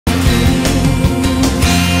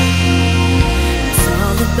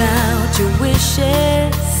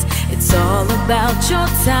precious. It's all about your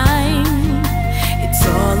time. It's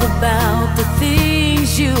all about the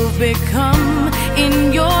things you've become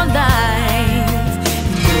in your life.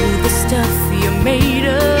 You know the stuff you're made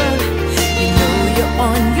of. You know you're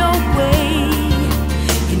on your way.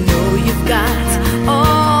 You know you've got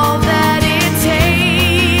all that it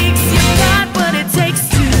takes. You've got what it takes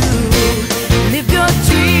to live your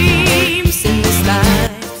dreams in this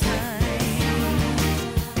lifetime.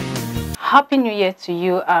 Happy New Year to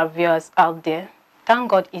you, our viewers out there. Thank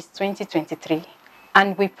God it's 2023.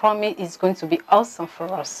 And we promise it's going to be awesome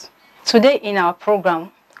for us. Today in our program,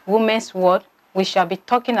 Women's World, we shall be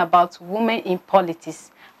talking about women in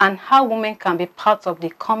politics and how women can be part of the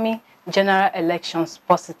coming general elections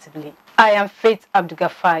positively. I am Faith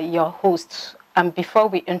Abdugafar, your host. And before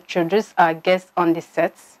we introduce our guests on the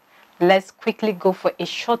set, let's quickly go for a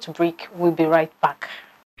short break. We'll be right back.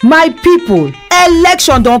 My people,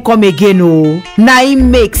 election don't come again oh. Na im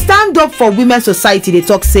make Stand Up for Women Society dey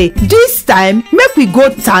talk say this time make we go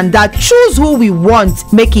tanda choose who we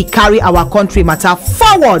want make e carry our country matter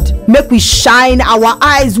forward. Make we shine our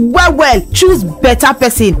eyes well choose better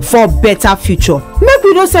person for better future. Make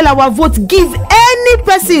we no sell our vote give any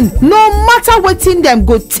person no matter wetin dem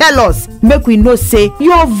go tell us. Make we know say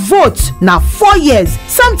your vote na 4 years,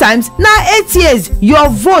 sometimes na 8 years. Your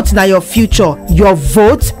vote na your future. Your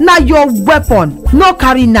vote na your weapon. No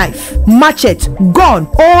carry knife, machete, gun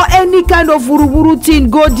or any kind of wuru thing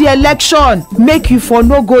go the election. Make you for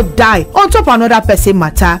no go die on top another person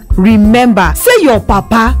matter. Remember say your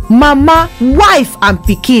papa, mama, wife and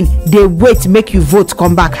pikin dey wait make you vote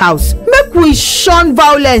come back house. Make we shun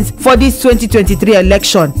violence for this 2023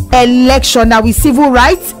 election. Election na we civil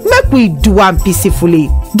rights. Make we do am peacefully.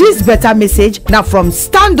 This better message now from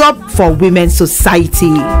Stand Up for Women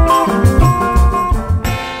Society.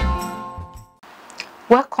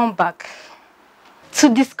 Welcome back. To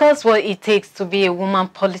discuss what it takes to be a woman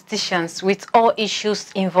politician with all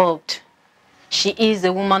issues involved. She is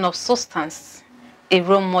a woman of substance, a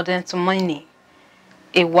role model to many,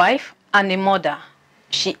 a wife and a mother.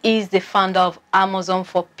 She is the founder of Amazon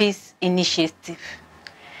for Peace Initiative.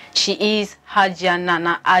 She is HAJIA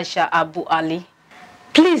Nana Aisha Abu Ali.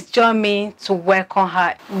 Please join me to welcome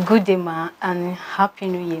her. Good day, ma, and Happy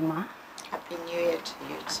New Year, ma. Happy New Year to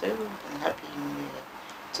you too, and Happy New Year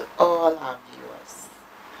to all our viewers.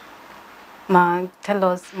 Ma, tell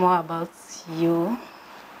us more about you.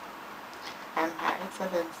 I'm Her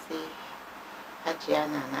Excellency HAJIA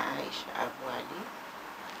Nana Aisha Abu Ali,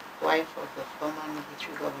 wife of the former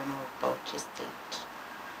military governor of Bauchi State,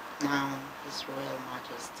 now His Royal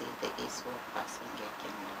Majesty the Isu of Passenger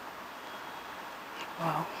Kingdom.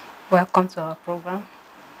 Wow. Welcome to our program.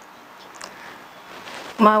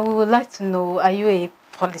 Ma, we would like to know, are you a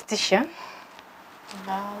politician?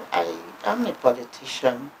 Now, I am a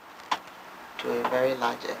politician to a very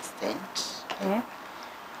large extent. Yeah.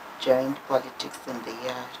 I joined politics in the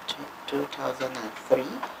year 2003.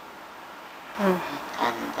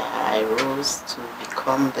 And I rose to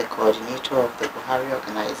become the coordinator of the Buhari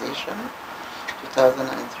organization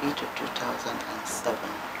 2003 to 2007.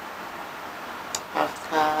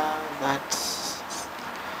 After that,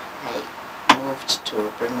 I moved to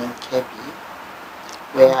Birmingham, Kebbi,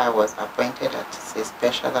 where I was appointed as a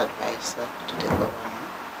special advisor to the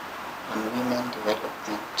governor on women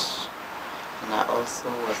development. And I also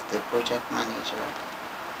was the project manager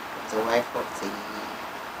of the wife of the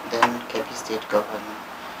then Kebbi State Governor,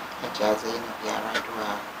 HAJIA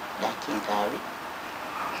Dakingari.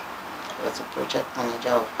 I was the project manager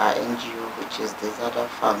of our NGO, which is the Zada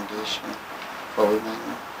Foundation for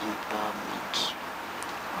Women Empowerment.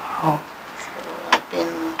 Wow. So I've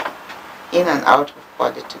been in and out of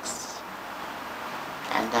politics,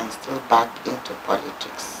 and I'm still back into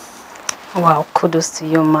politics. Wow, kudos to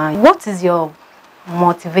you, man. What is your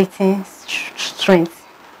motivating strength,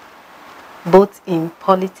 both in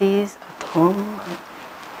politics, at home, and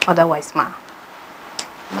otherwise, man?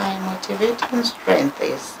 My motivating strength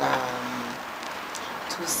is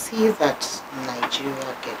to see that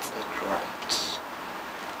Nigeria gets it right.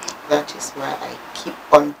 That is why I keep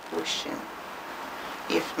on pushing.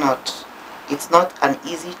 If not, it's not an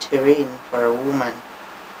easy terrain for a woman.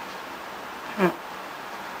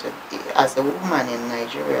 As a woman in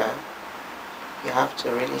Nigeria, you have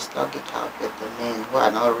to really slug it out with the men who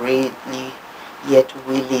are not really yet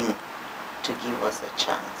willing to give us a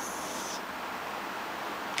chance.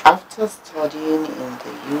 After studying in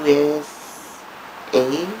the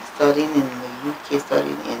USA, studying in the UK,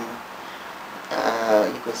 studying in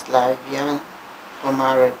Yugoslavia,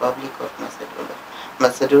 former Republic of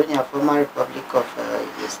Macedonia, former Republic of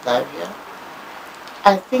Yugoslavia,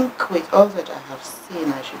 I think with all that I have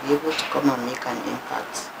seen, I should be able to come and make an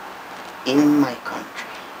impact in my country.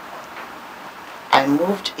 I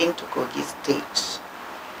moved into Kogi State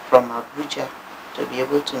from Abuja to be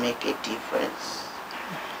able to make a difference,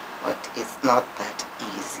 but it's not that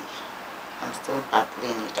easy. I'm still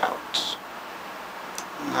battling it out.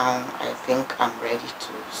 Now I think I'm ready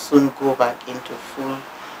to soon go back into full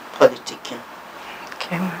politicking.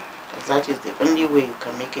 Okay. Because that is the only way you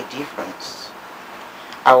can make a difference.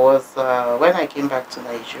 I was, when I came back to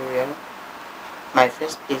Nigeria, my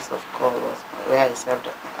first place of call was where I served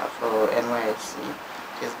for NYSC,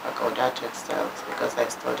 which is Bakauda Textiles, because I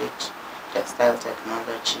studied textile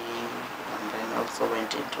technology and then also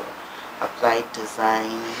went into applied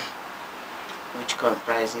design, which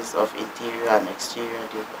comprises of interior and exterior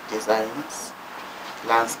designs,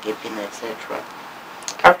 landscaping, etc.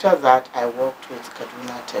 After that, I worked with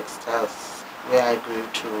Kaduna Textiles, where I grew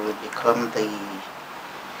to become the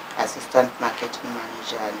assistant marketing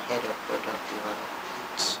manager and head of product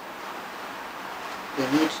development.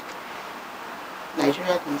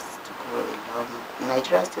 Nigeria needs to go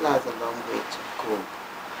Nigeria still has a long way to go,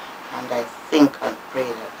 and I think and pray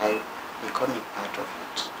that I become a part of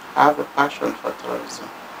it. I have a passion for tourism.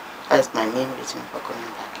 That is my main reason for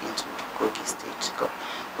coming back into Kogi State,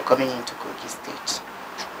 for coming into Kogi State.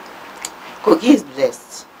 Kogi is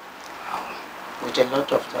blessed with a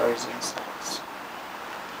lot of tourism sites,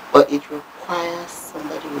 but it requires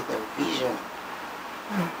somebody with a vision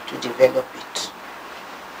to develop it.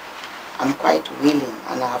 I'm quite willing,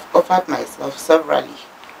 and I have offered myself severally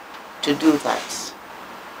to do that.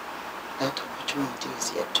 That opportunity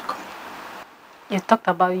is yet to come. You talked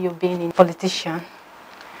about you being a politician.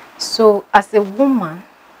 So as a woman,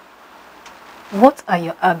 what are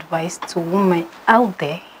your advice to women out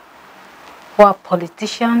there who are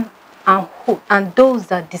politicians and those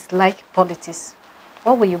that dislike politics?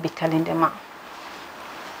 What will you be telling them out?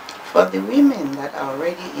 For the women that are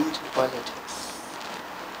already into politics,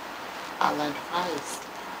 I'll advise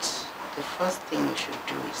that the first thing you should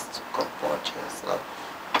do is to comport yourself.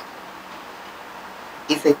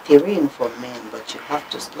 It's a terrain for men, but you have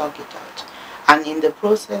to slug it out. And in the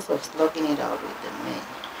process of slugging it out with the men,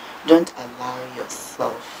 don't allow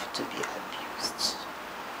yourself to be abused.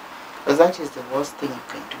 Because that is the worst thing you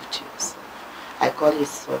can do to yourself. I call it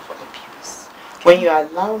self-abuse. When you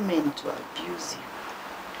allow men to abuse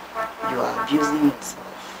you, you are abusing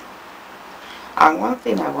yourself. And one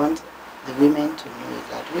thing I want the women to know is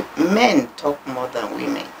that men talk more than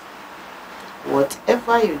women.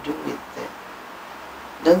 Whatever you do with them,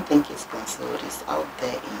 don't think it's concealed, it's out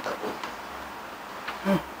there in the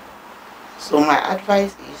open. So my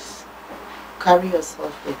advice is, carry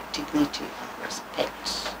yourself with dignity and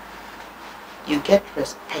respect. You get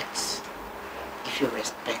respect if you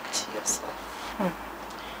respect yourself.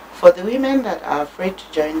 For the women that are afraid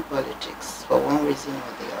to join politics for one reason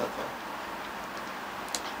or the other,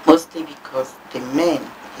 mostly because the men,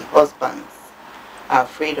 the husbands, are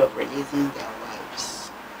afraid of releasing their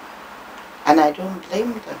wives. And I don't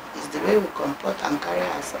blame them. It's the way we comport and carry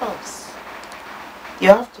ourselves. You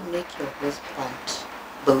have to make your husband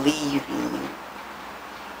believe in you.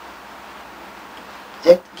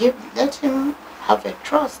 Let him have a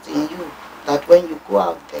trust in you, that when you go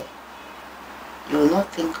out there, you will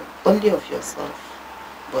not think only of yourself,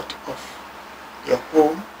 but of your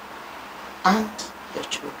home and your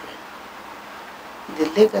children. The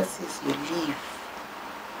legacies you leave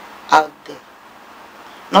out there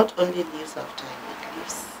not only lives after you, it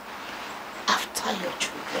lives after your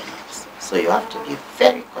children also. So you have to be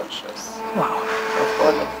very conscious of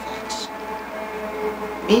all of that.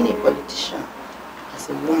 Being a politician as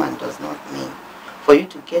a woman does not mean for you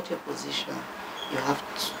to get a position, you have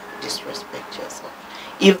to disrespect yourself.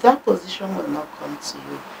 If that position will not come to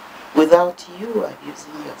you without you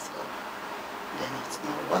abusing yourself, then it's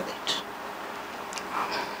not worth it.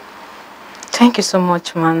 Thank you so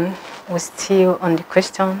much, man. We're still on the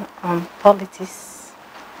question on politics.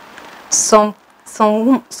 Some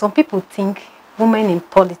people think women in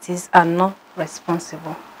politics are not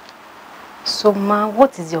responsible. So, ma,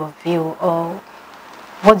 what is your view, or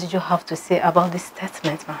what did you have to say about this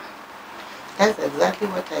statement, ma? That's exactly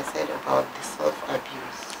what I said about the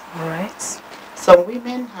self-abuse. All right. Some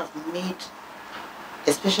women have made,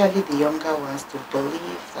 especially the younger ones, to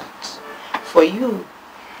believe that for you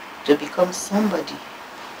to become somebody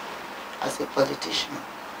as a politician,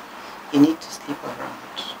 you need to sleep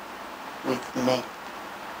around with men.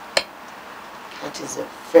 That is a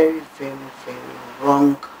very, very, very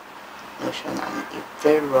wrong notion and a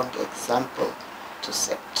very wrong example to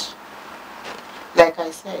set. Like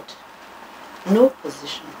I said, no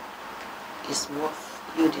position is worth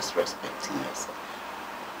you disrespecting yourself.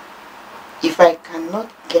 If I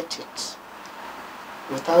cannot get it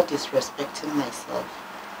without disrespecting myself,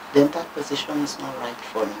 then that position is not right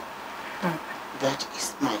for me. That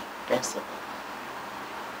is my principle.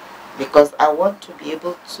 Because I want to be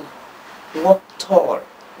able to walk tall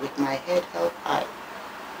with my head held high,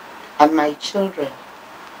 and my children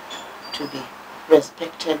to be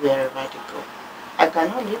respected wherever they go. I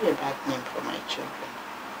cannot leave a bad name for my children.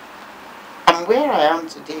 I'm where I am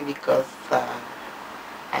today because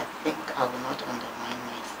I think I will not undermine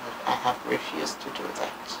myself. I have refused to do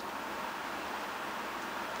that.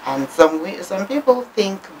 And some people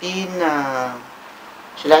think being,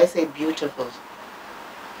 should I say, beautiful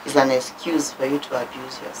is an excuse for you to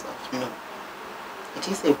abuse yourself. No. It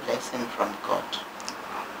is a blessing from God.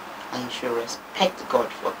 And you should respect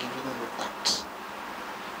God for giving you that.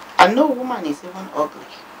 And no woman is even ugly.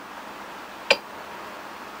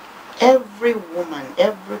 Every woman,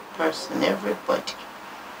 every person, everybody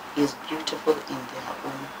is beautiful in their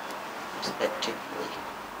own respective way.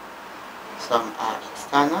 Some are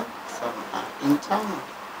external, some are internal.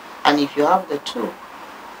 And if you have the two,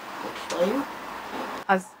 good for you.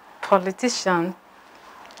 As politician,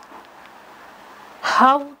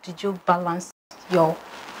 how did you balance your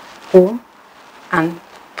home and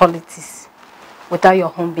politics without your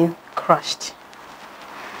home being crushed?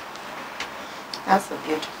 That's a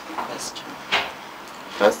beautiful question.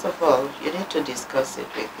 First of all, you need to discuss it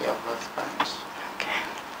with your husband. Okay.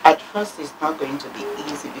 At first, it's not going to be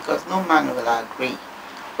easy because no man will agree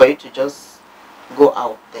for you to just go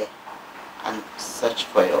out there and search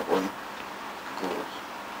for your own goal.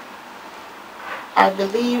 I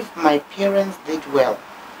believe my parents did well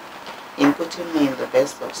in putting me in the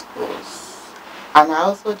best of schools. And I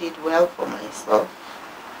also did well for myself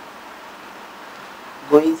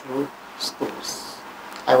going through schools.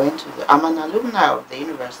 I'm an alumni of the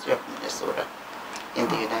University of Minnesota in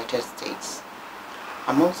the United States.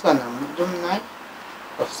 I'm also an alumni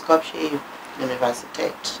of Skopje University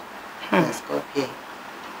in Skopje.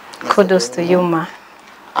 Kudos to you, ma.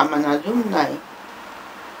 I'm an alumni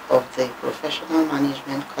of the Professional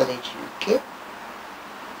Management College UK.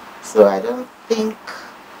 So I don't think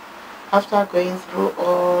after going through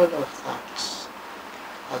all of that,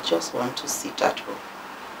 I just want to sit at home.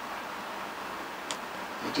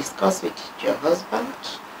 You discuss with your husband,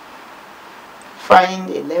 find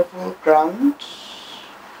a level ground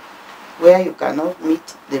where you cannot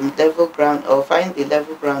meet the level ground or find the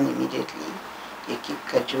level ground immediately. You keep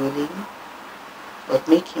cajoling, but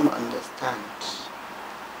make him understand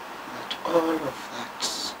that all of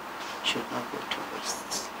that should not go to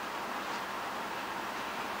waste.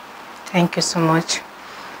 Thank you so much.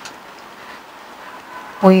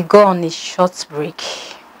 We go on a short break.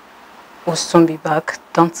 We'll soon be back.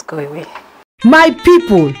 Don't go away. My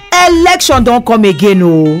people, election don come again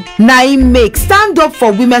o. Na im make stand up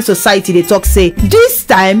for women society dey talk say this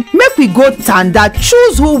time make we go tanda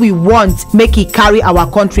choose who we want make e carry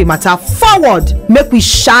our country matter forward. Make we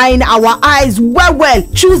shine our eyes well well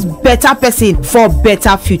choose better person for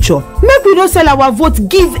better future. Make we no sell our vote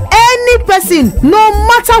give any person no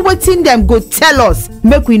matter wetin dem go tell us.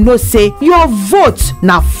 Make we know say your vote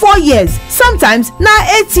na 4 years, sometimes na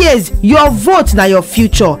 8 years. Your vote na your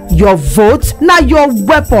future. Your vote na your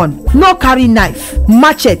weapon. No carry knife,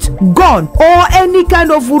 machete, gun or any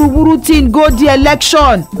kind of wuru thing go the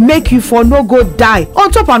election. Make you for no go die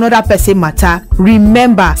on top another person matter.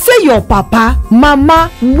 Remember say your papa,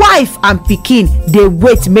 mama, wife and pikin dey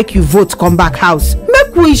wait make you vote come back house.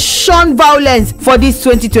 Make we shun violence for this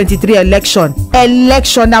 2023 election.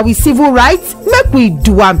 Election na we civil rights. Make we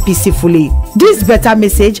do am peacefully. This better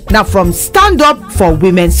message na from Stand Up for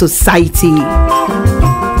Women Society.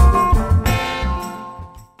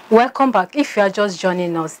 Welcome back. If you are just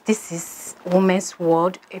joining us, this is Women's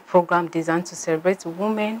World, a program designed to celebrate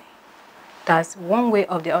women that one way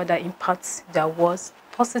or the other impacts their world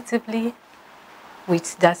positively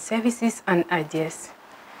with their services and ideas.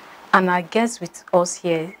 And our guest with us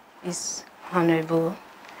here is Honorable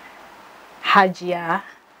HAJIA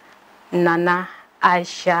Nana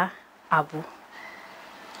Aisha Abu.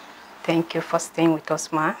 Thank you for staying with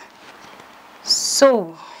us, ma.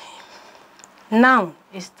 So, now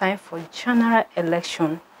it's time for general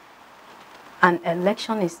election, and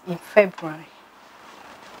election is in February.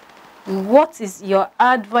 What is your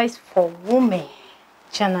advice for women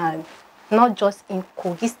generally, not just in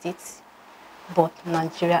Kogi State, but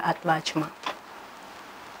Nigeria at large, ma'am?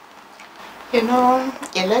 You know,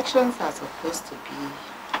 elections are supposed to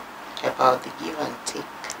be about the give and take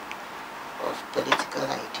of political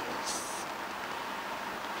ideas.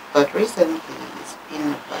 But recently it's been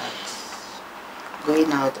about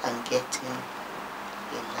going out and getting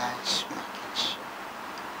a large market share.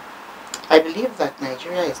 I believe that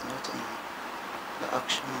Nigeria is not in the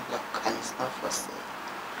auction block and it's not for sale.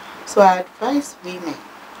 So I advise women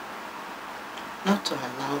not to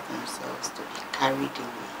allow themselves to be carried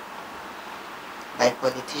away by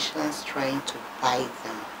politicians trying to buy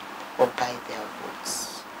them or buy their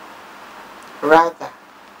votes. Rather,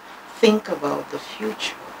 think about the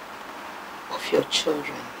future of your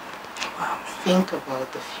children. Wow. Think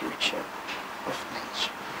about the future of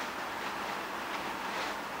Nigeria.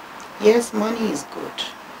 Yes, money is good,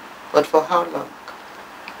 but for how long?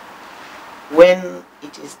 When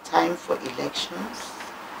it is time for elections,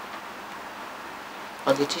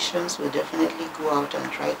 politicians will definitely go out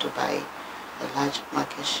and try to buy a large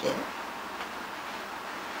market share,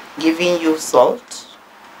 giving you salt,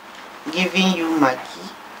 giving you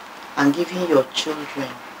Maggi, and giving your children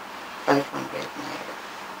 500 naira.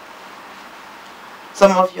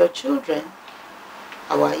 Some of your children,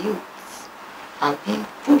 our youths, are being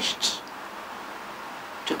pushed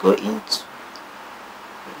to go into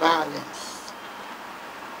violence.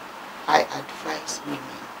 I advise women,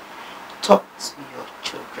 talk to your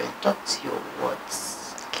children, talk to your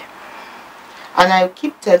words. Okay. And I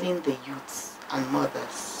keep telling the youths and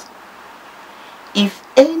mothers, if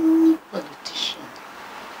any politician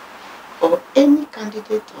or any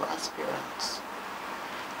candidate or aspirant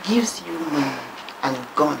gives you money and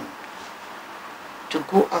gun to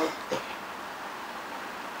go out there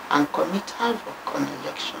and commit havoc on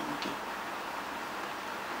election day,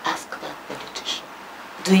 ask that politician,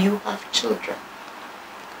 do you have children?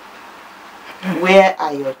 Where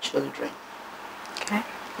are your children? Okay.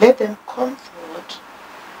 Let them come forward,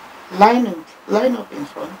 line up in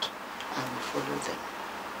front, and we follow them.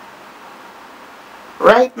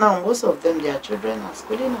 Right now, most of them, their children are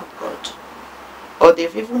schooling abroad, or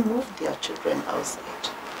they've even moved their children outside.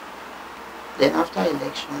 Then after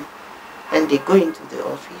election, when they go into the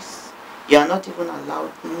office, you are not even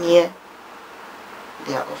allowed near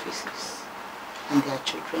their offices, and their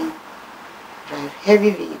children drive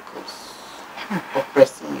heavy vehicles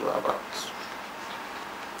oppressing you about.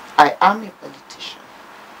 I am a politician.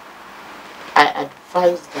 I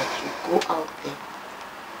advise that you go out there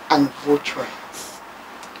and vote right.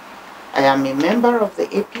 I am a member of the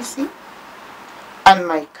APC, and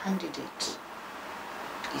my candidate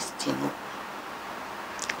is Tinubu.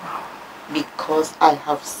 Wow. Because I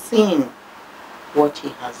have seen what he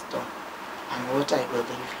has done and what I believe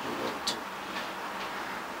he will do.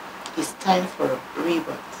 It's time for a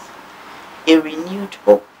rebirth, a renewed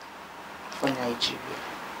hope for Nigeria.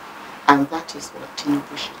 And that is what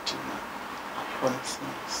Tinubu Shetima are promising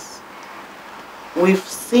us. We've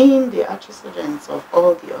seen the antecedents of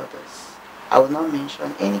all the others. I will not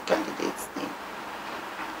mention any candidate's name.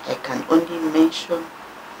 I can only mention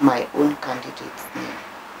my own candidate's name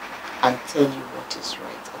and tell you what is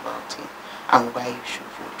right about him and why you should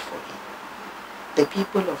vote for him. The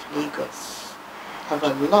people of Lagos have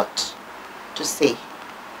a lot to say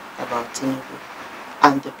about Tinubu,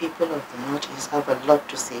 and the people of the Northeast have a lot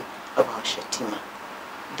to say about Shetima.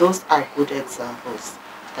 Those are good examples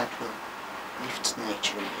that will lift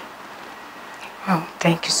Nigeria. Oh,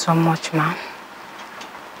 thank you so much, ma'am.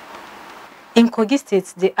 In Kogi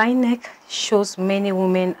State, the INEC shows many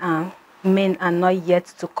women and men are not yet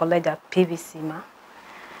to collect their PVC, ma'am.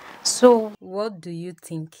 So, what do you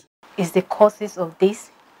think is the causes of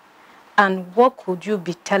this, and what could you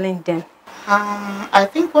be telling them? I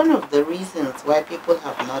think one of the reasons why people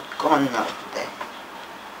have not gone out there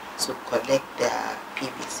to collect their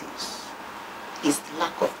PVCs is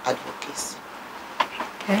lack of advocacy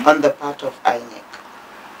on the part of INEC.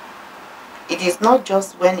 It is not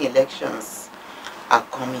just when elections are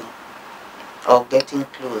coming or getting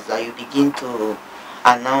close that you begin to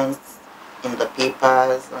announce in the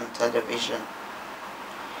papers, on television.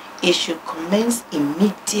 It should commence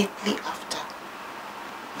immediately after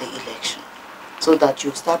the election so that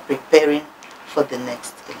you start preparing for the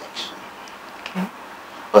next election. Okay.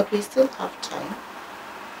 But we still have time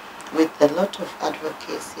with a lot of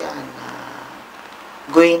advocacy and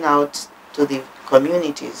going out to the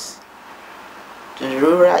communities, to the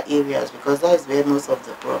rural areas, because that is where most of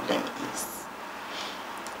the problem is.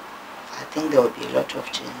 I think there will be a lot of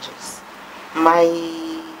changes. My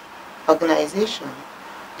organization,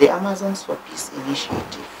 the Amazons for Peace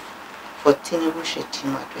Initiative for Tinubu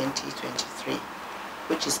Shetima 2023,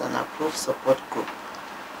 which is an approved support group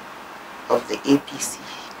of the APC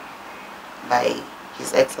by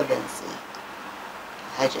His Excellency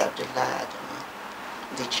HAJIA,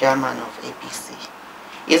 the chairman of APC,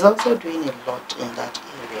 is also doing a lot in that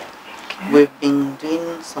area. Okay. We've been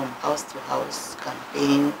doing some house-to-house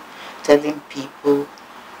campaign telling people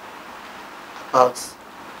about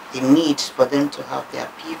the need for them to have their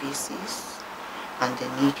PVCs and the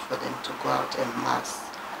need for them to go out en masse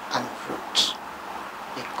and vote,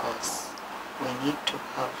 because we need to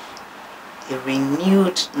have a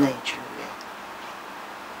renewed Nigeria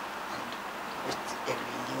and with a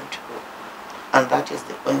renewed hope. And that is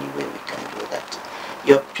the only way we can do that.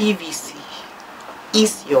 Your PVC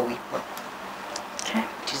is your weapon. Okay.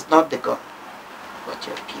 It is not the gun, but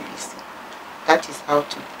your PVC. That is how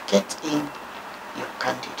to get in your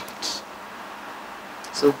candidate.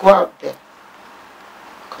 So go out there,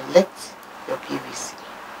 collect your PVC.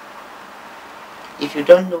 If you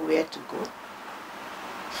don't know where to go,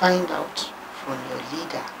 find out from your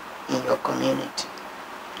leader in your community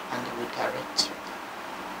and they will direct you.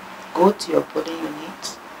 Go to your polling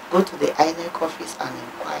unit, go to the INEC office and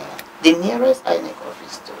inquire. The nearest INEC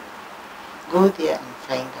office to you. Go there and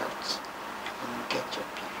find out and get your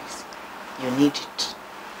PVC. You need it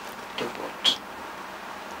to vote.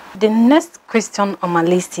 The next question on my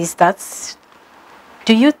list is that,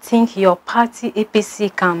 do you think your party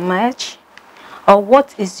APC can merge? Or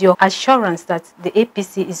what is your assurance that the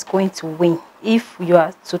APC is going to win if you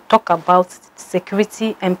are to talk about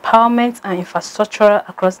security, empowerment and infrastructure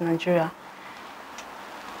across Nigeria?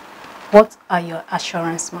 What are your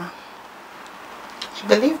assurances, ma'am? I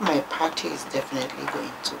believe my party is definitely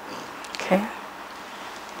going to win. Okay.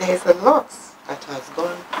 There is a lot that has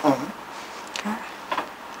gone on. Okay.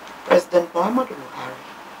 President Muhammadu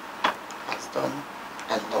Buhari has done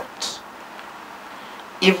a lot.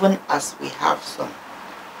 Even as we have some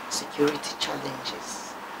security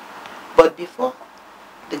challenges. But before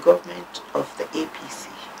the government of the APC,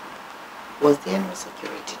 was there no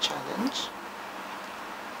security challenge?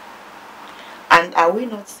 And are we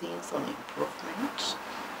not seeing some improvement?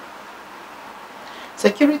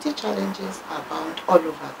 Security challenges are bound all over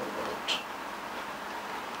the world.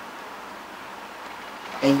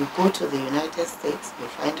 When you go to the United States, you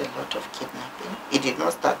find a lot of kidnapping. It did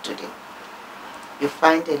not start today. You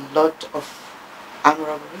find a lot of armed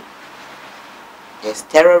robbery. There's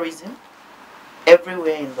terrorism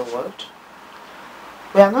everywhere in the world.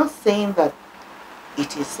 We are not saying that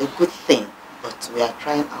it is a good thing, but we are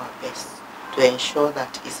trying our best to ensure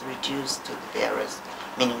that it's reduced to the barest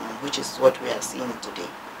minimum, which is what we are seeing today.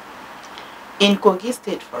 In Kogi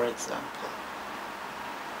State, for example,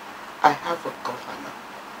 I have a governor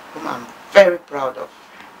whom I'm very proud of,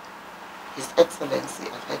 His Excellency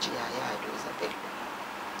HAJIA,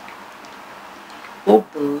 who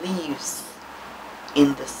believes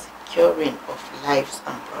in the securing of lives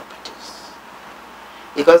and properties.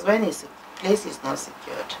 Because when a place is not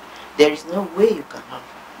secured, there is no way you can have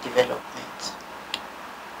development.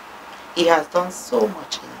 He has done so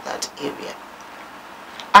much in that area.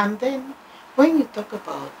 And then when you talk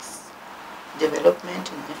about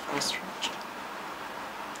development in infrastructure,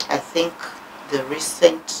 I think the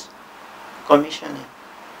recent commissioning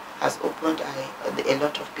has opened a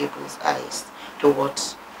lot of people's eyes to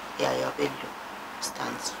what Yaya Bello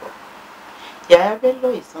stands for. Yaya Bello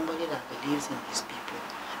is somebody that believes in his people,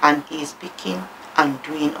 and he is speaking and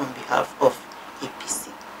doing on behalf of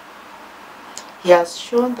APC. He has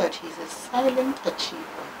shown that he is a silent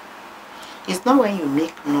achiever. It's not when you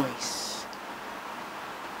make noise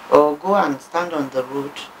or go and stand on the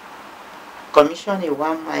road, commission a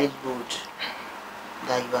 1 mile road,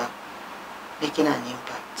 that you are making an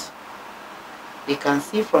impact. We can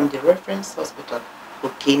see from the reference hospital,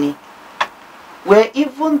 Okene, where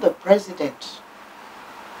even the president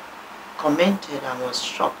commented and was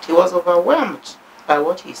shocked. He was overwhelmed by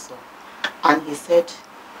what he saw. And he said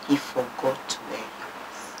he forgot where he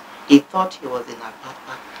was. He thought he was in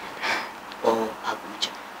Apapa or Abuja.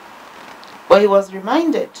 But he was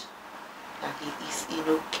reminded that he is in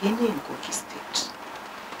Okene in Kogi State.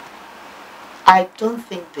 I don't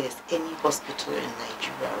think there's any hospital in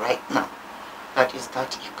Nigeria right now that is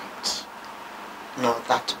that equipped, nor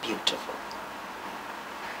that beautiful.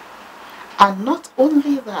 And not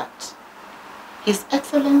only that, His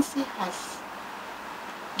Excellency has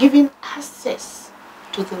given access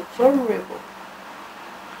to the vulnerable.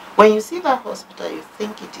 When you see that hospital, you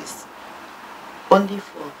think it is only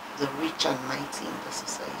for the rich and mighty in the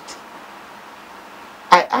society.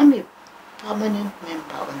 I am a permanent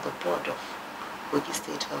member on the board of Kogi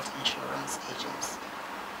State Health Insurance Agency,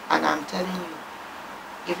 and I'm telling you,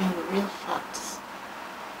 giving you real facts.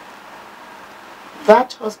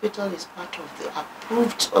 That hospital is part of the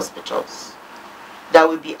approved hospitals that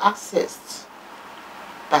will be accessed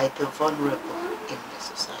by the vulnerable in the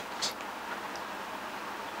society.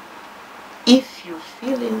 If you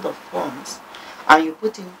fill in the forms and you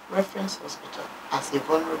put in reference hospital as a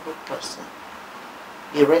vulnerable person,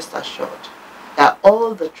 be rest assured that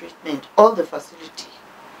all the treatment, all the facility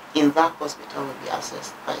in that hospital will be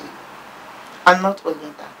accessed by you. And not only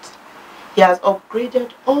that, he has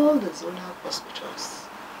upgraded all the zonal hospitals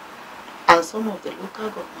and some of the local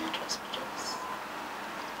government hospitals.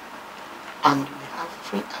 And we have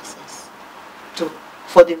free access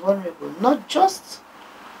for the vulnerable, not just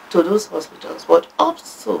to those hospitals, but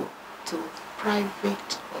also to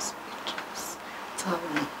private hospitals. Tell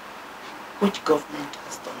me, which government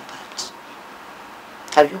has done that?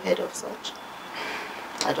 Have you heard of such?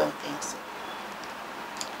 I don't think so.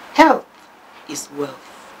 Health is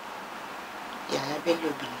wealth. Yahya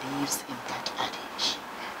Bello believes in that adage.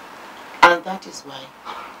 And that is why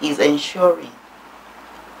he's ensuring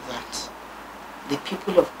that the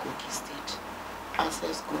people of Kogi State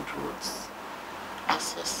access good roads,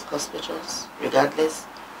 access hospitals, regardless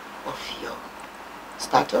of your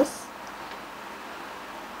status.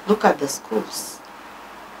 Look at the schools.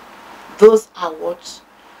 Those are what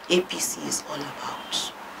APC is all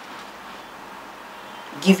about.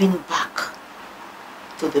 Giving back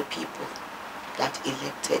to the people that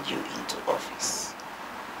elected you into office.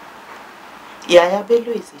 Yahya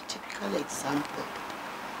Bello is a typical example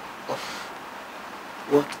of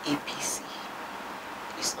what APC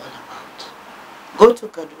is all about. Go to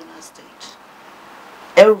Kaduna State.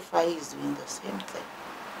 El-Rufai is doing the same thing.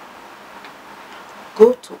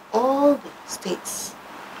 Go to all the states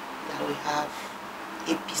that we have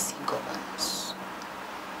APC governors.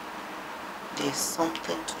 There's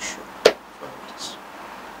something to show for it.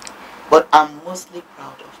 But I'm mostly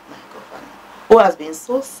proud of my governor, who has been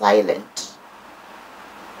so silent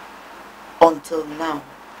until now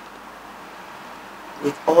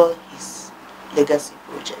with all his legacy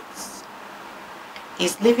projects.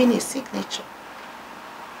 He's leaving a signature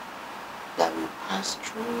that will pass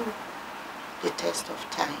through the test of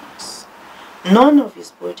times. None of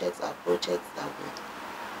his projects are projects that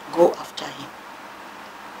will go after him.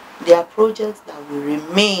 They are projects that will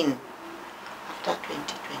remain after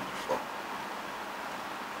 2024.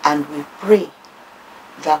 And we pray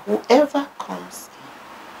that whoever comes in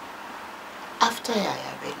after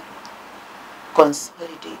Yahya Bello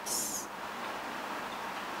consolidates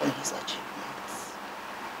on his achievements.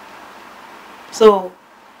 So,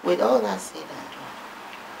 with all that said and done,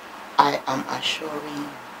 I am assuring you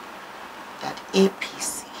that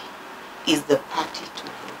APC is the party to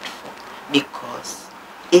vote for, because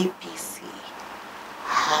APC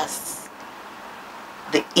has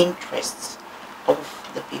the interests of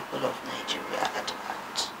the people of Nigeria at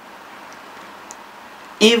heart.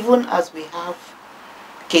 Even as we have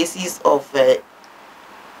cases of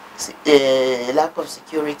lack of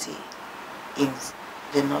security in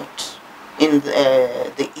the north, in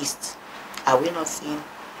the east, are we not seeing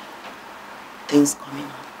things coming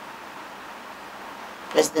up?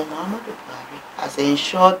 President Muhammadu Buhari has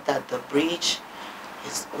ensured that the bridge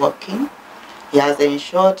is working. He has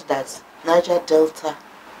ensured that Niger Delta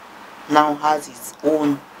now has its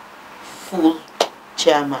own full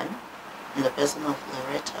chairman in the person of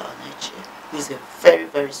Loretta Oneche, who is a very,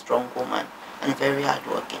 very strong woman and very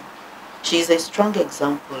hardworking. She is a strong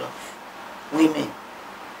example of women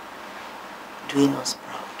doing us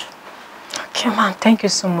proud. Okay, ma'am, thank you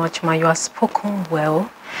so much, ma. You have spoken well.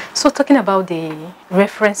 So, talking about the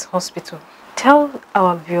reference hospital, tell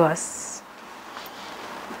our viewers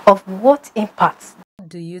of what impact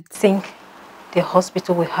do you think the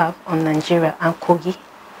hospital will have on Nigeria and Kogi?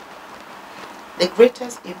 The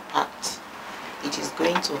greatest impact it is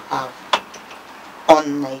going to have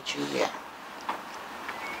on Nigeria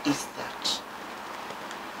is that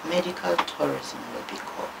medical tourism will be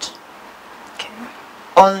caught. Okay.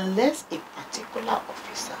 Unless a particular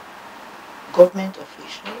officer, government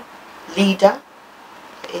official, leader,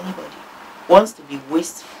 anybody wants to be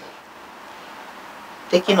wasteful,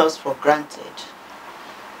 taking us for granted,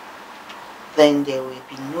 then there will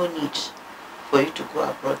be no need for you to go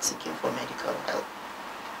abroad seeking for medical help.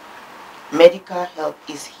 Medical help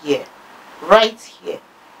is here, right here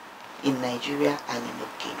in Nigeria and in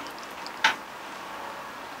Okene.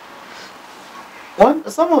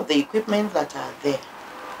 Some of the equipment that are there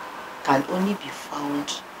can only be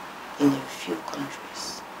found in a few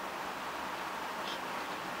countries.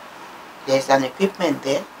 There's an equipment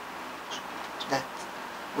there that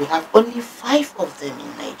we have only 5 of them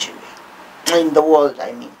in Nigeria, in the world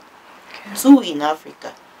I mean. Okay. 2 in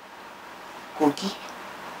Africa. Kogi,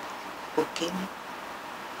 Okene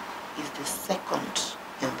is the second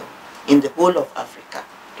in the whole of Africa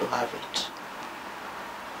to have it.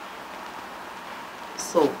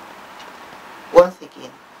 So, once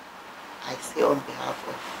again, I say on behalf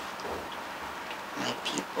of my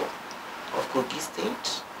people of Kogi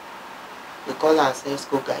State, we call ourselves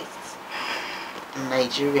Kogaites,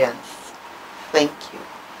 Nigerians. Thank you,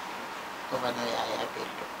 Governor Yahaya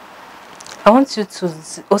Bello. I want you to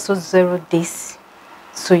also zero this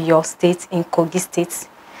to your state in Kogi State.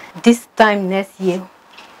 This time next year,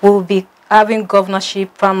 we'll be having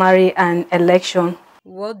governorship, primary and election.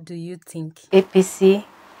 What do you think APC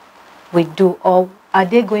will do, or are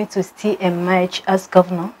they going to still emerge as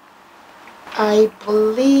governor? I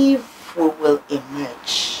believe we will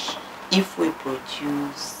emerge if we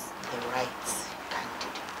produce the right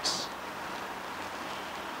candidate.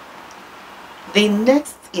 The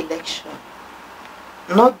next election,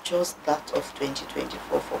 not just that of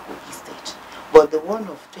 2024 for Kogi State, but the one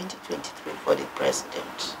of 2023 for the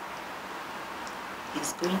president,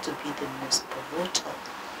 is going to be the most pivotal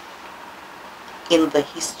in the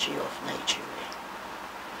history of Nigeria.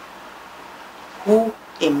 Who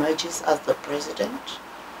emerges as the president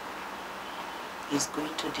is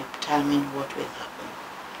going to determine what will happen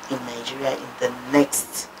in Nigeria in the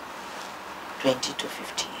next 20 to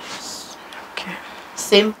 50 years. Okay.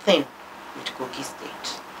 Same thing with Kogi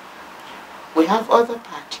State. We have other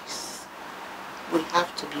parties. We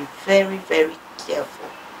have to be very, very careful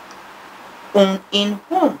in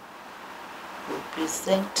whom we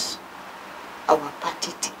present our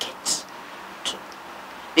party ticket to.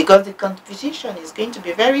 Because the competition is going to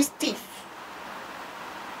be very stiff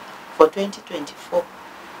for 2024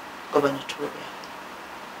 gubernatorial.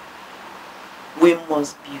 We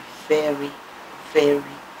must be very, very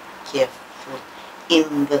careful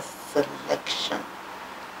in the selection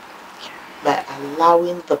by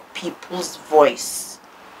allowing the people's voice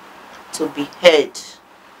to be heard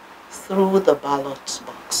through the ballot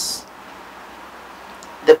box.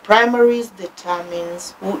 The primaries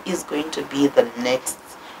determines who is going to be the next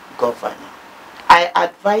governor. I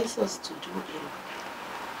advise us to do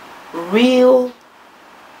a real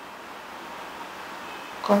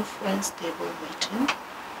conference table meeting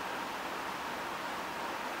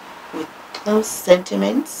with close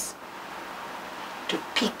sentiments to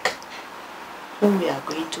pick who we are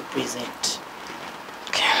going to present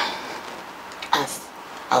as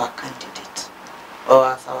our candidate or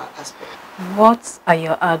as our aspirant. What are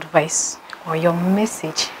your advice or your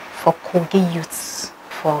message for Kogi youths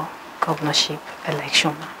for governorship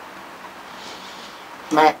election?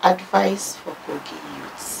 My advice for Kogi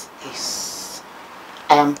youths is,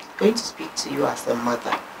 I am going to speak to you as a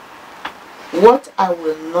mother. What I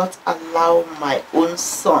will not allow my own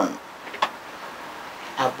son,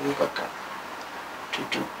 Abubakar, to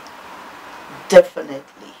do,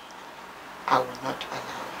 definitely I will not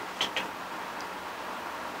allow you to do.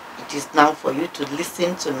 It is now for you to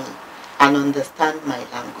listen to me and understand my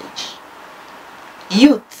language.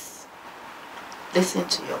 Youths, listen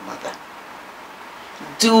to your mother.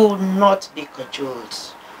 Do not be cajoled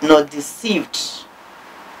nor deceived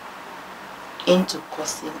into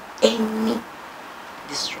causing any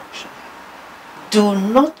disruption. Do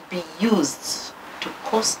not be used to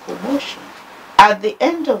cause commotion. At the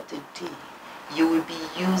end of the day, you will be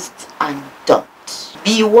used and dumped.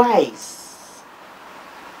 Be wise.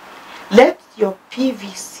 Let your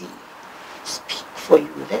PVC speak for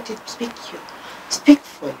you. Let it speak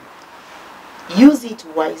for you. Use it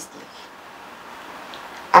wisely.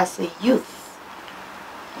 As a youth,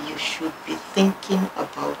 you should be thinking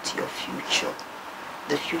about your future,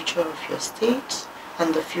 the future of your state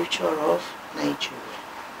and the future of Nigeria.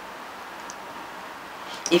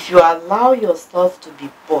 If you allow yourself to be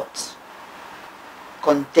bought,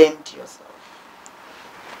 condemned yourself.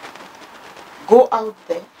 Go out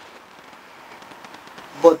there,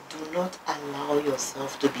 but do not allow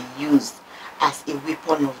yourself to be used as a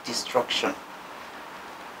weapon of destruction.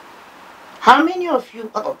 How many of you,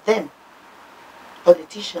 of them,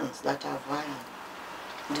 politicians that are vying,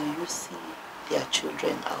 do you see their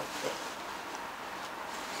children out there?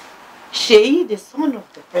 Sheyi, the son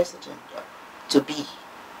of the president to be,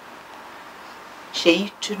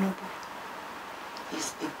 Sheyi Tinubu,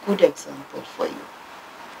 is a good example for you.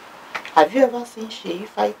 Have you ever seen Sheyi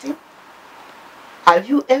fighting? Have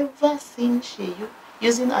you ever seen Sheyi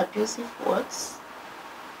using abusive words?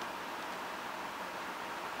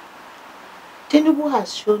 Tinubu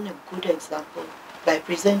has shown a good example by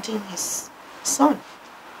presenting his son.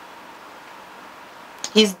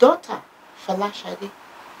 His daughter, Falashade,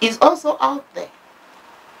 is also out there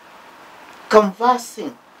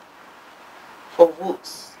conversing for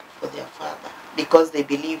votes for their father because they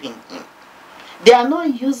believe in him. They are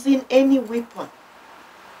not using any weapon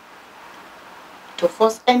to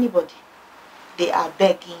force anybody. They are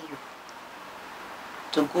begging you.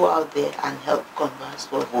 to go out there and help converse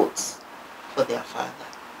for votes for their father,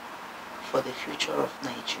 for the future of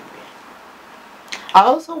Nigeria. I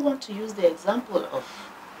also want to use the example of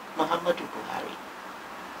Muhammadu Buhari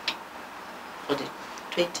for the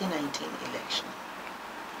 2019 election.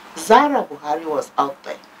 Zara Buhari was out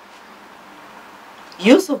there.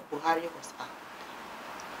 Yusuf Buhari was out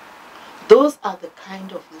there. Those are the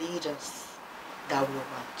kind of leaders that we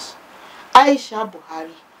want. Aisha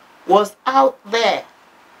Buhari was out there.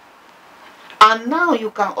 And now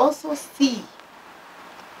you can also see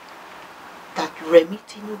that Remi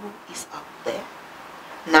Tinubu is out there.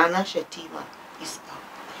 Nana Shetima is out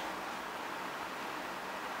there.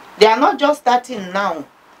 They are not just starting now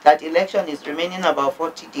that election is remaining about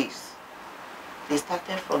 40 days. They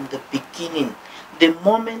started from the beginning. The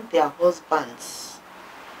moment their husbands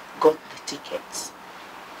got the tickets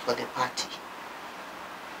for the party,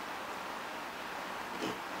 they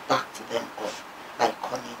backed them up like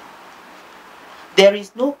coming. There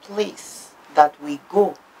is no place that we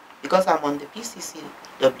go, because I'm on the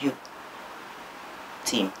PCCW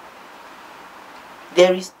team.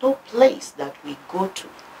 There is no place that we go to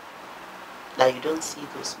that you don't see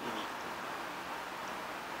those women.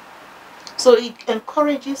 So it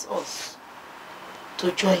encourages us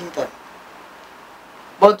to join them.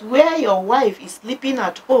 But where your wife is sleeping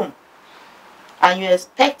at home and you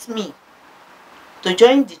expect me to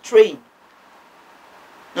join the train,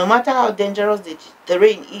 no matter how dangerous the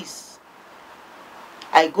terrain is,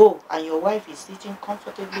 I go and your wife is sitting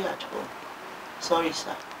comfortably at home. Sorry,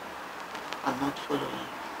 sir, I'm not following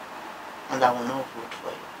you and I will not vote for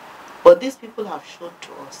you. But these people have shown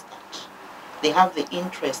to us that they have the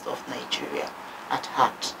interest of Nigeria at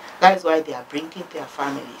heart. That is why they are bringing their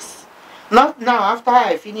families. Not now, after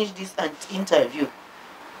I finish this interview,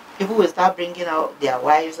 people will start bringing out their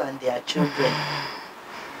wives and their children.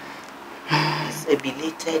 It's a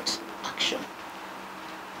belated action.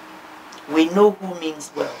 We know who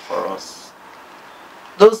means well for us.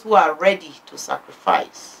 Those who are ready to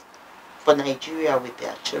sacrifice for Nigeria with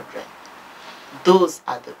their children. Those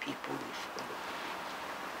are the people we follow.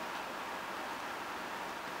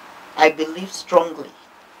 I believe strongly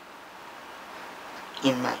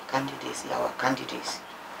in my candidacy, our candidacy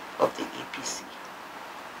of the APC.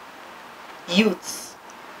 Youths,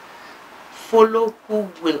 follow who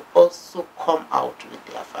will also come out with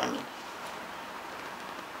their family.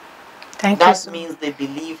 That means they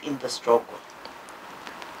believe in the struggle.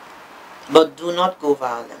 But do not go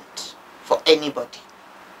violent for anybody.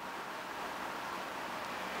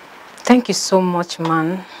 Thank you so much,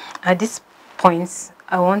 man. At this point,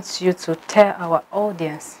 I want you to tell our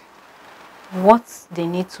audience what they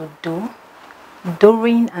need to do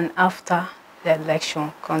during and after the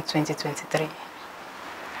election come 2023.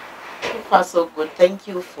 So far so good. Thank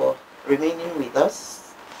you for remaining with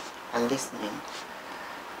us and listening.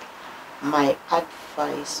 My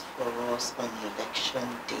advice for us on election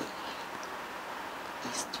day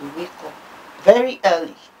is to wake up very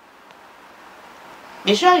early.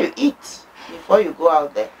 Be sure you eat before you go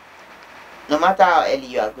out there. No matter how early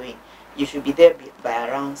you are going, you should be there by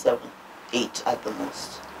around 7, 8 at the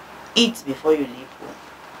most. Eat before you leave home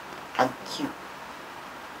and queue.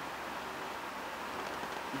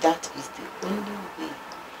 That is the only way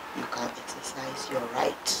you can exercise your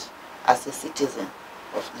right as a citizen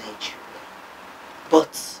of Nigeria.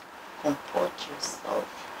 But comport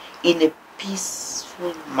yourself in a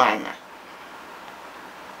peaceful manner.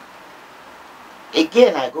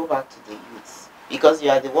 Again, I go back to the youths, because you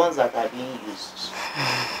are the ones that are being used.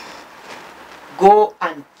 Go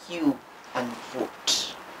and queue and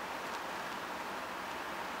vote.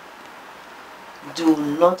 Do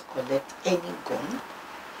not collect any gun.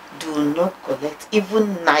 Do not collect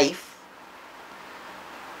even knife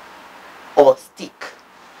or stick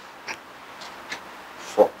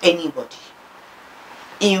for anybody.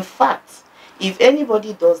 In fact, if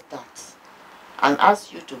anybody does that and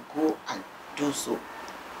asks you to go and do so,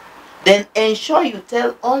 then ensure you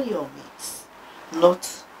tell all your mates not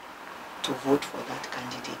to vote for that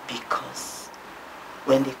candidate, because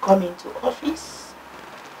when they come into office,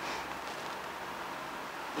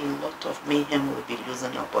 a lot of mayhem will be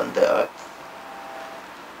loosened upon the earth.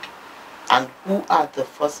 And who are the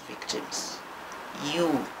first victims? You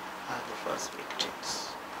are the first victims.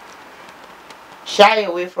 Shy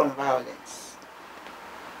away from violence.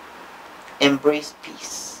 Embrace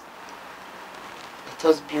peace. Let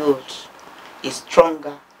us build a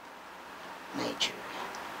stronger Nigeria.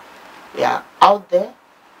 We are out there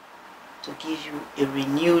to give you a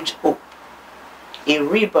renewed hope, a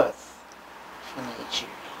rebirth for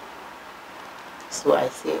Nigeria. So I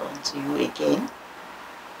say unto you again,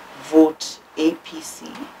 vote APC,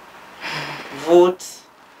 vote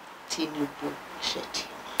Tinubu Shettima.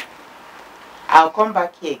 I'll come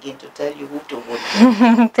back here again to tell you who to vote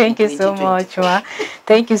for. Thank you so much, Ma.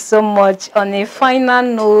 Thank you so much. On a final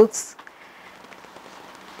note,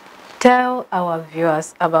 tell our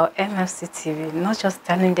viewers about MFC TV, not just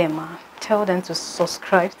telling them, Ma. Tell them to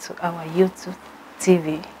subscribe to our YouTube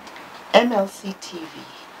TV. MLC TV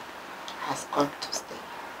has come to stay.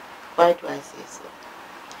 Why do I say so?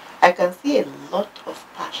 I can see a lot of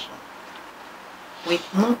passion with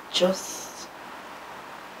not just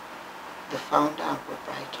the founder and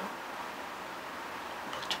proprietor,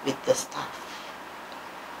 but with the staff,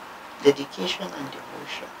 dedication and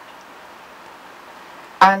devotion.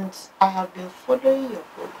 And I have been following your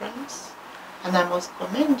programs, and I must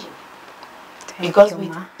commend you. Because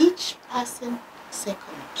with each passing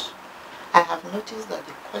second, I have noticed that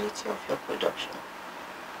the quality of your production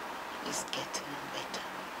is getting better.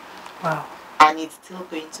 Wow. And it's still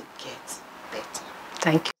going to get better.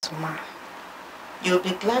 Thank you so much. You'll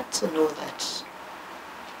be glad to know that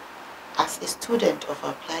as a student of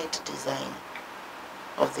applied design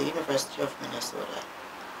of the University of Minnesota,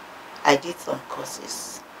 I did some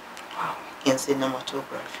courses in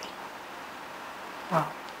cinematography. Wow.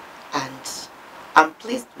 And I'm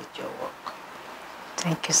pleased with your work.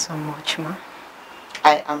 Thank you so much, Ma.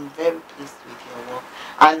 I am very pleased with your work.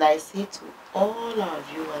 And I say to all our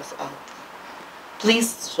viewers out there, please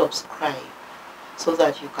subscribe so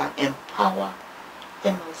that you can empower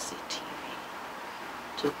MLC TV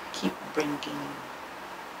to keep bringing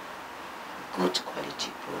good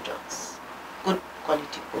quality products, good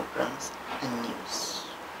quality programs and news.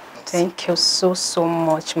 Thank you so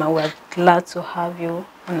much, Ma. We're glad to have you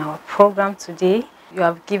on our program today. You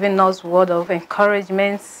have given us word of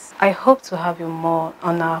encouragement. I hope to have you more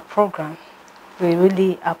on our program. We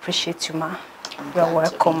really appreciate you, Ma. You're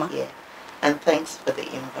welcome, Ma. And thanks for the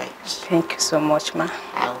invite. Thank you so much, Ma.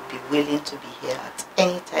 I will be willing to be here at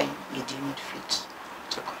any time you deem it fit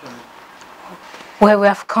to call me. Well, we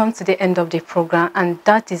have come to the end of the program, and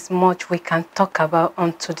that is much we can talk about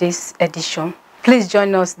on today's edition. Please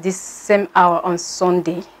join us this same hour on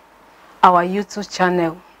Sunday. Our YouTube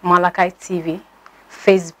channel, Malachi TV,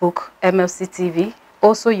 Facebook, MLC TV.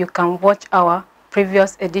 Also, you can watch our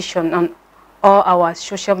previous edition on all our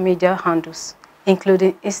social media handles,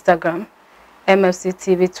 including Instagram, MLC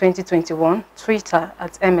TV 2021, Twitter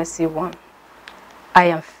at MLC1. I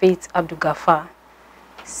am Faith Abdul Ghaffar,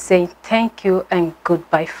 saying thank you and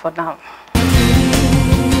goodbye for now.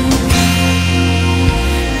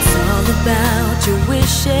 It's all about your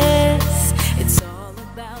wishes.